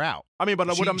knock her out. I mean, but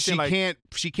what I'm saying, like,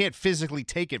 she can't physically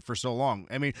take it for so long.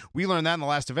 I mean, we learned that in the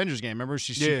last Avengers game. Remember,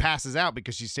 she Yeah. passes out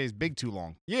because she stays big too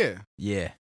long. yeah.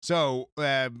 Yeah. So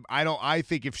I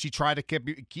think if she tried to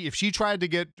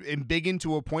get embiggen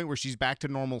to a point where she's back to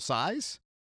normal size,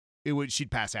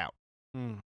 she'd pass out.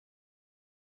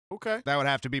 Okay. That would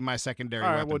have to be my secondary All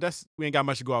right. weapon. Well, we ain't got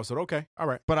much to go off. So okay. All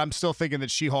right. But I'm still thinking that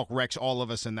She-Hulk wrecks all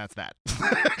of us, and that's that.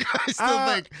 I still all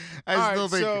think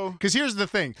right, because here's the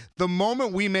thing: the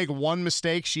moment we make one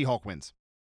mistake, She-Hulk wins.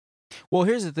 Well,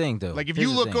 here's the thing, though. Like if Here's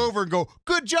you the look thing. over and go,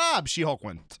 "Good job," She-Hulk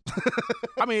wins.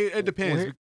 I mean, it depends.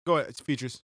 here- Go ahead. It's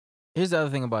features. Here's the other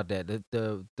thing about that.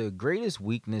 The greatest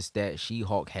weakness that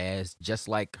She-Hulk has, just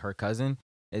like her cousin,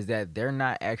 is that they're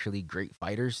not actually great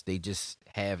fighters. They just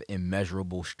have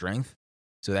immeasurable strength.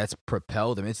 So that's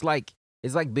propelled them. It's like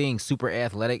being super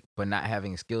athletic but not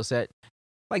having a skill set.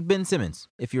 Like Ben Simmons,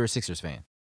 if you're a Sixers fan.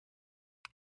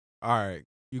 All right.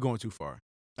 You're going too far.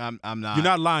 I'm not. You're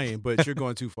not lying, but you're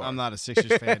going too far. I'm not a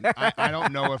Sixers fan. I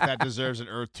don't know if that deserves an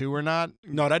Earth 2 or not.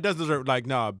 No, that does deserve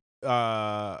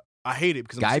I hate it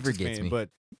because I'm a Guyver Sixers gets fan, me. but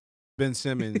Ben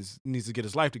Simmons needs to get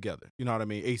his life together. You know what I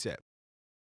mean? ASAP.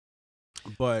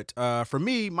 But for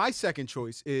me, my second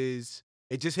choice is,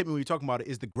 it just hit me when you're talking about it,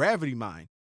 is the gravity mine,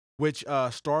 which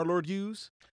Star-Lord used.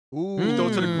 Ooh, You throw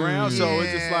it to the ground, so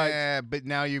it's just like, Yeah, but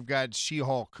now you've got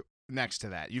She-Hulk next to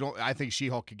that. You don't. I think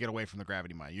She-Hulk could get away from the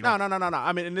gravity mine. You no. don't,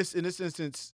 I mean, in this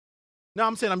instance, no,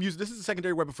 I'm saying this is a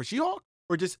secondary weapon for She-Hulk,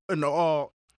 or just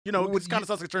Well, this kind of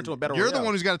sounds like a turn to a better. You're the Royale.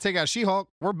 one who's got to take out She-Hulk.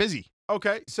 We're busy.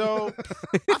 Okay, so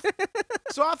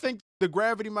I think the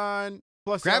gravity mine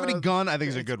plus Gravity gun, I think,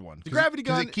 is a good one. the gravity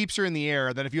because gun- it keeps her in the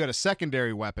air. Then if you had a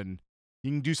secondary weapon,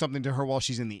 you can do something to her while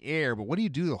she's in the air. But what do you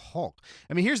do to Hulk?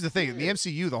 I mean, here's the thing: in the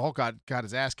MCU, the Hulk got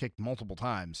his ass kicked multiple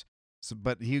times.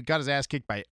 But he got his ass kicked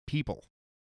by people.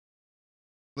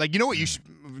 Like, you know what you should?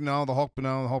 No, the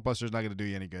Hulkbuster's not going to do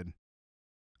you any good.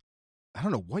 I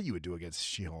don't know what you would do against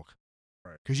She-Hulk.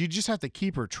 Right. Because you just have to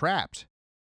keep her trapped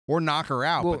or knock her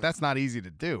out, Well- but that's not easy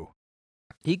to do.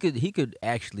 He could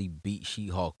actually beat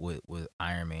She-Hulk with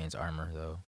Iron Man's armor,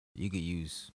 though. You could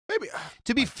use. maybe.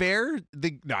 To be fair,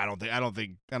 I don't think I don't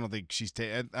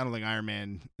think Iron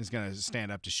Man is going to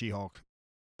stand up to She-Hulk.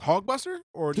 Hulkbuster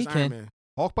or He just Iron can. Man?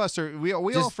 Hulkbuster, we all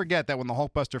Just- forget that when the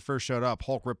Hulkbuster first showed up,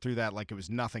 Hulk ripped through that like it was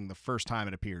nothing the first time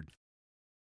it appeared.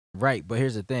 Right, but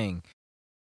here's the thing: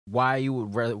 why you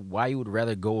would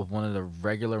rather go with one of the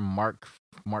regular Mark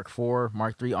IV,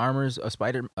 Mark III armors of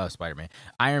Spider-Man,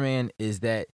 Iron Man, is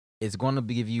that it's going to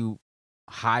give you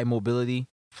high mobility,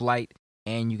 flight,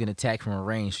 and you can attack from a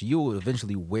range. So you will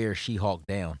eventually wear She-Hulk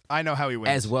down, I know how he wins.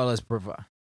 as well as provide.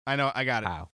 I know, I got it.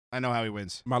 Wow. I know how he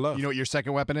wins. My love. You know what your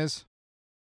second weapon is?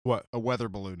 What? A weather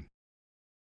balloon.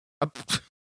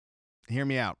 Hear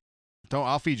me out.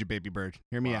 I'll feed you, baby bird.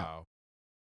 Hear me out. Wow.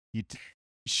 You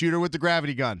shoot her with the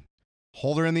gravity gun.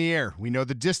 Hold her in the air. We know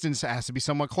the distance has to be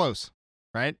somewhat close,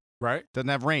 right? Right? Doesn't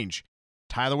have range.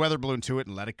 Tie the weather balloon to it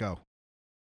and let it go.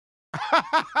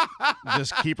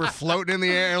 Just keep her floating in the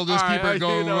air. It'll just All keep right, her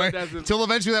going away that's until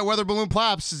eventually that weather balloon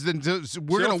plops. Then we're She'll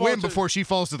gonna fall win to- before she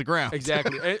falls to the ground.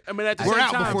 Exactly. I mean, at the We're same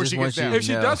out time, before just she want gets you down. to if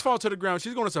she No. does fall to the ground,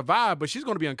 she's going to survive, but she's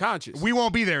going to be unconscious. We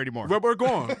won't be there anymore. We're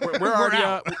gone. We're already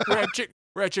out.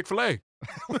 we're at Chick-fil-A.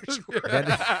 Do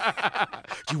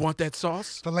you want that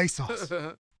sauce? Filet sauce.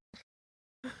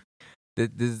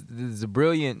 This is a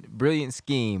brilliant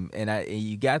scheme, and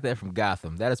you got that from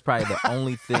Gotham. That is probably the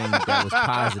only thing that was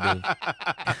positive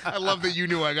I love that you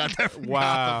knew I got that from Gotham.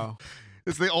 Wow.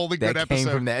 It's the only good that came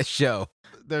episode. from that show.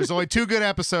 There's only 2 good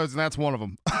episodes, and that's one of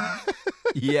them.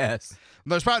 Yes.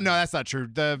 There's probably no, that's not true.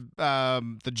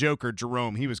 The Joker,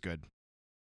 Jerome, he was good.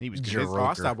 He was good. Jerome. Oh,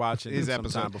 I stopped watching His his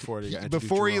episode. sometime before they got introduced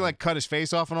Before he Jerome. like cut his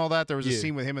face off and all that, there was a Yeah.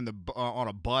 scene with him in on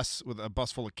a bus with a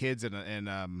bus full of kids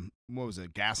and what was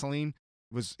it, gasoline?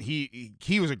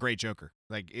 He was a great Joker.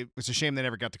 Like, it was a shame they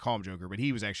never got to call him Joker, but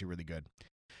he was actually really good.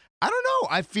 I don't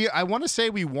know. I want to say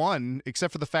we won,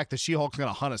 except for the fact that She-Hulk's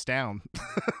gonna hunt us down.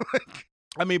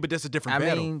 I mean, but that's a different I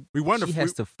battle. mean, we won she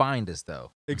has to find us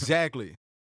though. Exactly.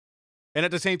 And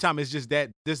at the same time, it's just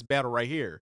that this battle right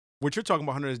here, what you're talking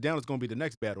about, hunting us down, is going to be the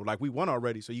next battle. Like, we won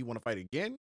already, so you want to fight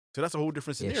again? So that's a whole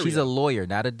different scenario. Yeah, she's a lawyer,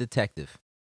 not a detective.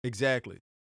 Exactly. I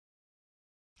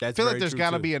That's feel like very there's true,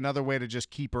 got to too. be another way to just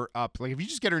keep her up. Like, if you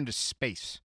just get her into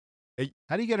space, Hey.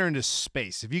 how do you get her into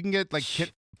space? If you can get, like,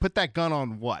 put that gun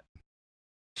on what?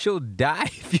 She'll die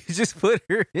if you just put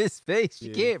her in space. She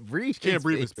Yeah. can't breathe. She can't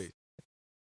breathe in space.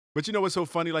 But you know what's so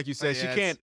funny? Like you said, yeah, she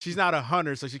can't. She's not a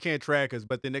hunter, so she can't track us.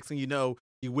 But the next thing you know,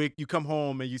 you come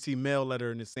home and you see mail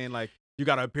letter and it's saying like you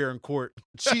got to appear in court.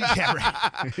 Yeah,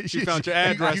 right. She found your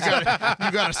address.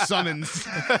 You got a summons.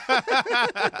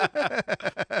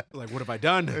 Like, what have I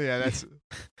done? Yeah, that's.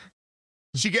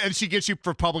 She gets you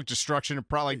for public destruction,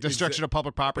 like destruction of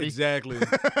public property. Exactly.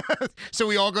 So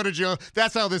we all go to jail.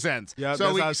 That's how this ends. Yeah,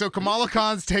 So that's so Kamala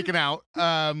Khan's taken out.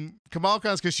 Kamala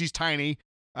Khan's because she's tiny.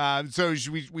 So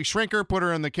we shrink her, put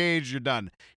her in the cage. You're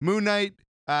done. Moon Knight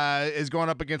is going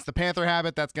up against the Panther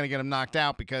Habit. That's going to get him knocked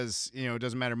out because it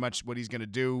doesn't matter much what he's going to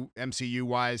do MCU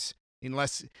wise.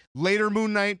 Unless later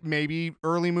Moon Knight, maybe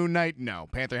early Moon Knight. No,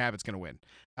 Panther Habit's going to win.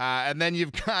 And then you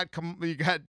got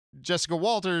Jessica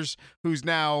Walters, who's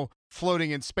now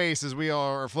floating in space as we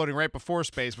are floating right before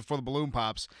space, before the balloon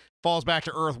pops, falls back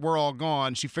to Earth. We're all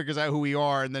gone. She figures out who we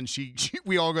are, and then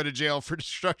we all go to jail for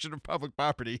destruction of public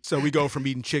property. So we go from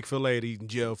eating Chick-fil-A to eating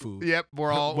jail food. Yep,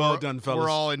 Well we're- done, fellas. We're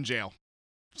all in jail.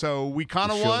 So we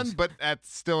kind of Shows. won, but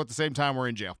still at the same time we're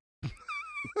in jail.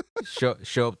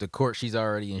 Show up to court. She's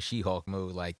already in She-Hulk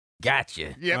mode. Like,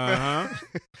 gotcha. Yep. Uh-huh.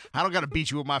 I don't got to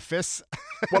beat you with my fists.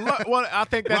 Well, I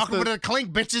think that's Welcome to the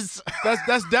clink, bitches.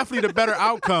 that's definitely the better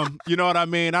outcome. You know what I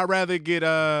mean? I'd rather get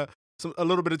a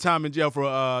little bit of time in jail for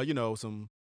some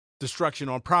destruction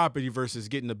on property versus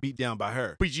getting a beat down by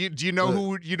her. But do you know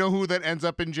who that ends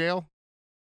up in jail?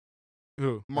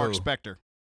 Who? Mark Who? Spector.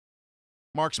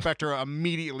 Mark Spector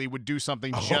immediately would do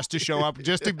something just to show up,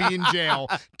 just to be in jail,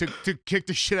 to kick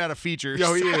the shit out of features.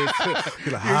 Yo, he is. He's like, He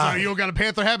was "Hi. like, you don't got a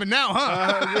Panther Habit now,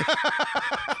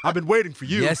 huh? I've been waiting for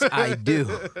you. Yes, I do.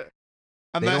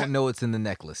 and, They then, don't know it's in the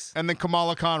necklace. and then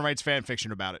Kamala Khan writes fan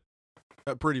fiction about it.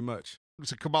 Pretty much.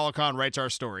 So Kamala Khan writes our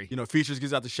story. You know, Features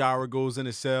gets out the shower, goes in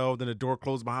his cell, then the door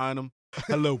closes behind him.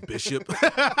 Hello, Bishop.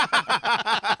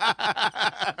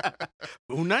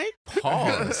 Moon Knight?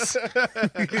 Pause.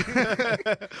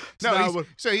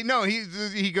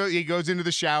 He goes into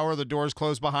the shower, the doors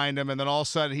close behind him, and then all of a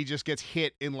sudden he just gets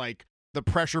hit in like the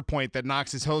pressure point that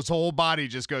knocks his whole body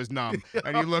just goes numb.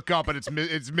 And you look up and it's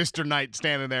Mr. Knight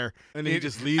standing there. And he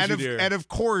just leaves you there. And of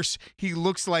course, he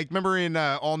looks like, remember in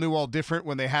All New, All Different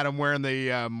when they had him wearing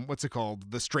the, what's it called?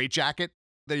 The straight jacket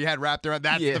that he had wrapped around?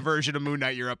 That's Yeah. the version of Moon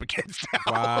Knight you're up against now.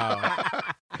 Wow.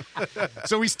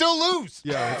 So we still lose.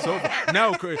 Yeah, it's over.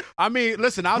 No, I mean,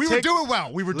 listen, We were doing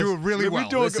well. We were doing really well.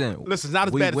 Listen, Listen, it's not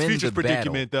as we bad as win Features' the battle.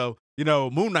 predicament, though. You know,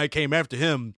 Moon Knight came after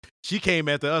him. She came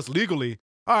after us legally.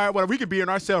 All right, well, we could be in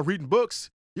our cell reading books.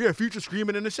 Yeah, Future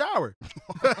screaming in the shower.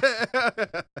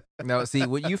 No, see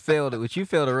what you fail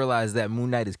to realize that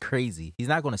Moon Knight is crazy. He's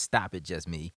not going to stop at just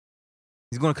me.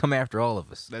 He's going to come after all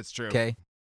of us. That's true. Okay,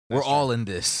 That's we're all in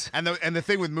this. And the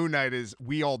thing with Moon Knight is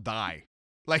we all die.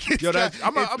 Like it's, Yo, that's-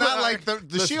 not, it's not like the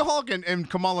listen. She-Hulk and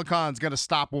Kamala Khan's gonna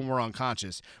stop when we're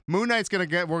unconscious. Moon Knight's we're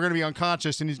gonna be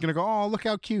unconscious and he's gonna go, oh, look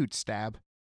how cute, stab.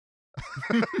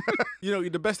 You know,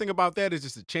 the best thing about that is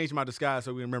just to change my disguise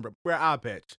so we remember. Wear an eye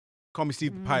patch. Call me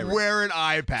Steve the Pirate. Wear an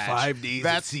eye patch. 5 days at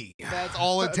That's sea. That's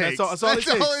all it takes. That's all it takes.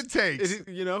 all it takes.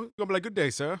 You know, gonna be like, good day,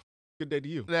 sir. Good day to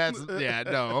you.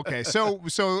 Okay.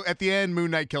 So at the end,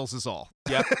 Moon Knight kills us all.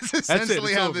 Yep. That's That's it.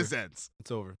 essentially It's how over. this ends.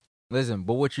 It's over. Listen,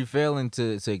 but what you're failing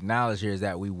to acknowledge here is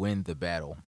that we win the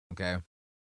battle. Okay,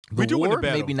 We do war, win the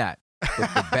battle. maybe not,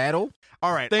 but the battle.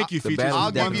 All right. Thank you, the Features. battle's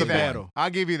I'll give you definitely that. won. I'll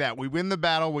give you that. We win the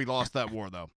battle. We lost that war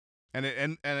though.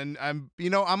 And I'm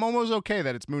almost okay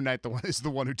that it's Moon Knight is the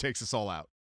one who takes us all out.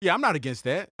 Yeah, I'm not against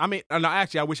that. I mean, no,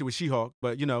 actually, I wish it was She-Hulk,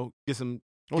 but you know, get a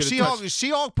touch.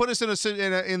 She-Hulk put us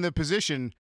in the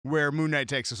position where Moon Knight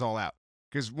takes us all out.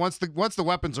 Because once the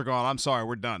weapons are gone, I'm sorry,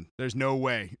 we're done. There's no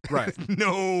way. Right.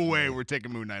 No way we're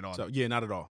taking Moon Knight on. So yeah, not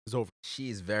at all. It's over. She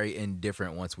is very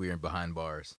indifferent once we're in behind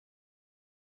bars.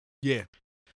 Yeah.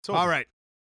 So all right.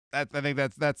 I think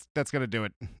that's gonna do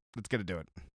it. That's gonna do it.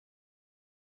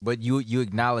 But you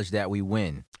acknowledge that we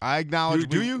win. I acknowledge.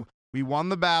 Do you? We won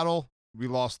the battle. We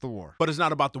lost the war. But it's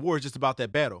not about the war. It's just about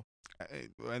that battle.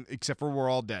 Except for we're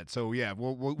all dead. So yeah,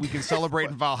 we can celebrate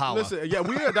in Valhalla. Listen, yeah,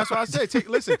 we are. That's what I say.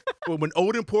 Listen, when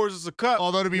Odin pours us a cup.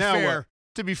 Although to be now fair,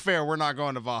 what? we're not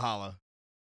going to Valhalla.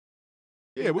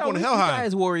 Yeah, we're No, going to we die Helheim.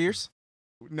 as warriors.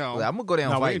 No, I'm gonna go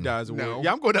down No, we fighting. ain't die as a No. warrior.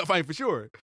 Yeah, I'm going down fighting for sure.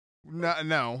 no,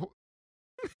 no.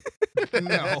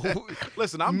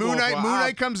 Listen, I'm Moon going Knight. for Moon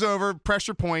Knight comes over,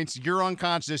 pressure points. You're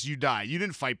unconscious. You die. You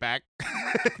didn't fight back.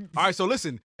 All right, so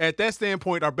listen. At that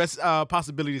standpoint, our best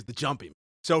possibility is to jump him.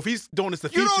 So if he's doing this, the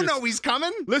You features. don't know he's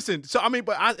coming. Listen, so I mean,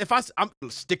 but I'm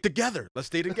let's stick together. Let's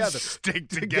stay together. Stick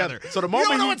together. So the You moment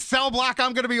don't know he- what cell block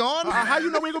I'm going to be on. how you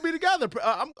know we ain't gonna be together?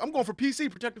 I'm going for PC,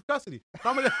 protective custody.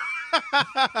 I'll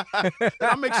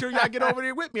make sure y'all get over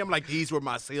there with me. I'm like, these were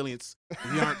my assailants.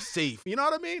 We aren't safe. You know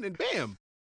what I mean? And bam,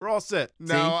 we're all set.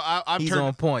 No, See? I'm He's turned.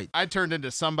 on point. I turned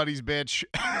into somebody's bitch.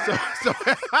 So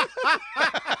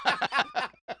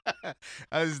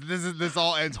This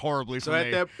all ends horribly for me.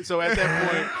 at that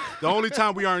point, the only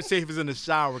time we aren't safe is in the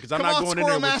shower because I'm Come not on, going in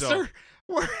Squirrel there with y'all. Master.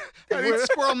 I need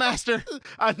Squirrel Master.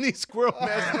 I need Squirrel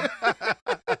Master.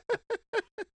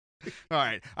 All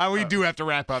right, we do have to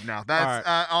wrap up now. That's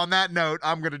on that note.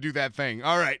 I'm gonna do that thing.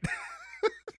 All right.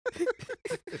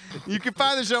 You can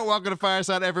find the show at Welcome to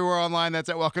Fireside everywhere online. That's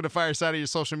at Welcome to Fireside of your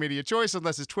social media choice,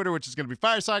 unless it's Twitter, which is going to be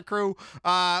Fireside Crew.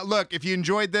 Look, if you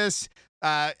enjoyed this,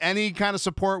 any kind of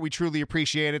support, we truly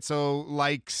appreciate it. So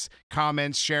likes,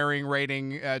 comments, sharing,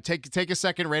 rating, take a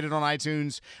second, rate it on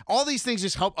iTunes. All these things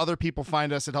just help other people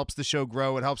find us. It helps the show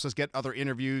grow. It helps us get other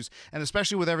interviews. And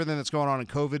especially with everything that's going on in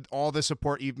COVID, all this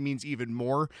support means even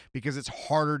more because it's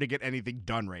harder to get anything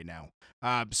done right now.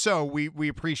 So we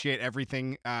appreciate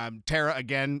everything. Tara,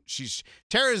 again,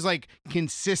 Tara is like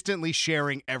consistently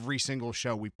sharing every single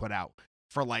show we put out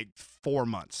for like 4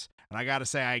 months. And I got to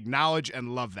say, I acknowledge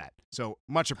and love that. So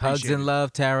much appreciated. Hugs and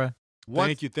love, Tara.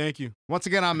 Thank you. Once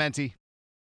again, I'm Menti.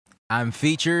 I'm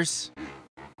Features.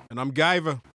 And I'm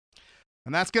Guyver.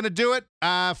 And that's going to do it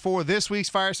for this week's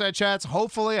Fireside Chats.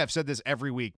 Hopefully, I've said this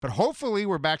every week, but hopefully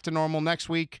we're back to normal next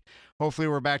week. Hopefully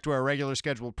we're back to our regular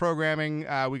scheduled programming.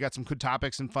 We got some good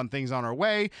topics and fun things on our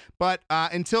way. But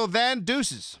until then,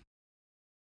 deuces.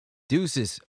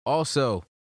 Deuces. Also,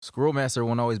 Squirrel Master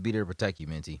won't always be there to protect you,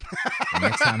 Minty. The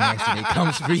next time Anthony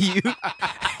comes for you,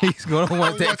 he's going to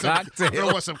want that cocktail. You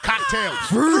want some cocktail.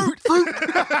 Fruit.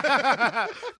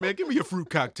 Man, give me your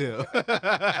fruit cocktail.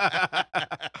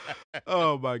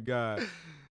 Oh, my God.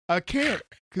 I can't,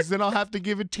 because then I'll have to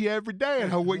give it to you every day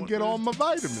and I wouldn't get all my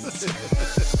vitamins.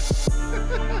 All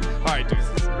right,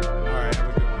 deuces. All right,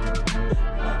 have a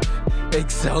good one.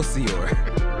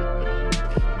 Excelsior.